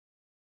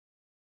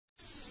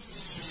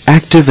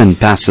Active and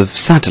passive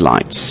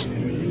satellites.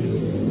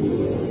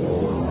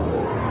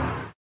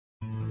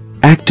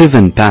 Active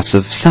and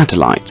passive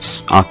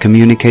satellites are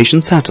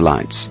communication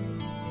satellites.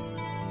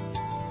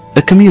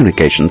 A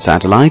communication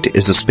satellite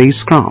is a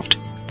spacecraft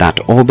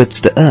that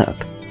orbits the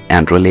Earth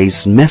and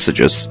relays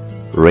messages,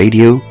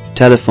 radio,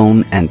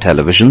 telephone and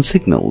television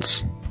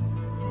signals.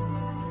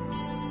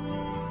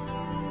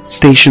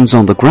 Stations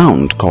on the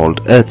ground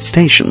called Earth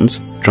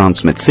stations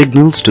transmit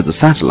signals to the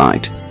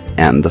satellite,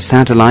 and the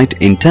satellite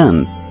in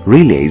turn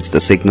relays the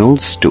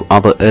signals to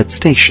other Earth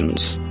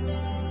stations.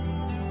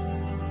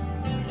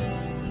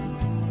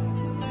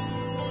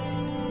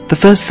 The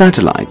first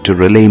satellite to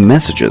relay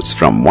messages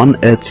from one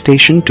Earth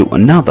station to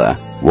another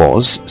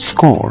was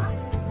SCORE.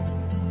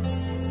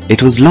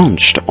 It was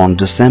launched on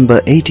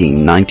December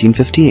 18,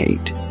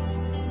 1958.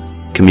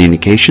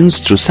 Communications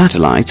through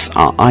satellites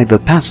are either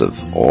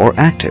passive or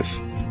active.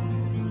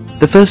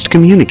 The first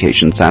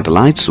communication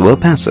satellites were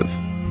passive.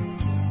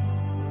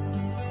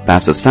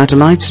 Passive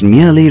satellites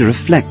merely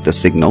reflect the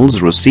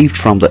signals received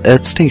from the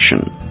Earth station.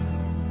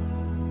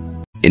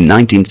 In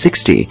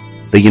 1960,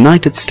 the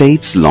United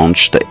States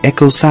launched the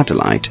ECHO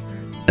satellite,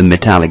 a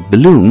metallic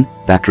balloon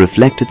that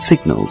reflected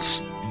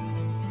signals.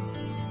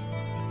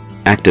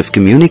 Active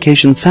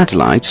communication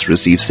satellites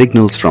receive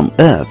signals from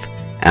Earth,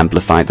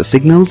 amplify the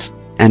signals,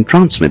 and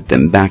transmit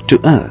them back to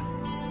Earth.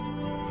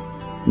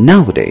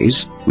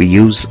 Nowadays, we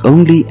use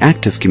only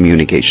active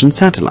communication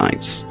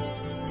satellites.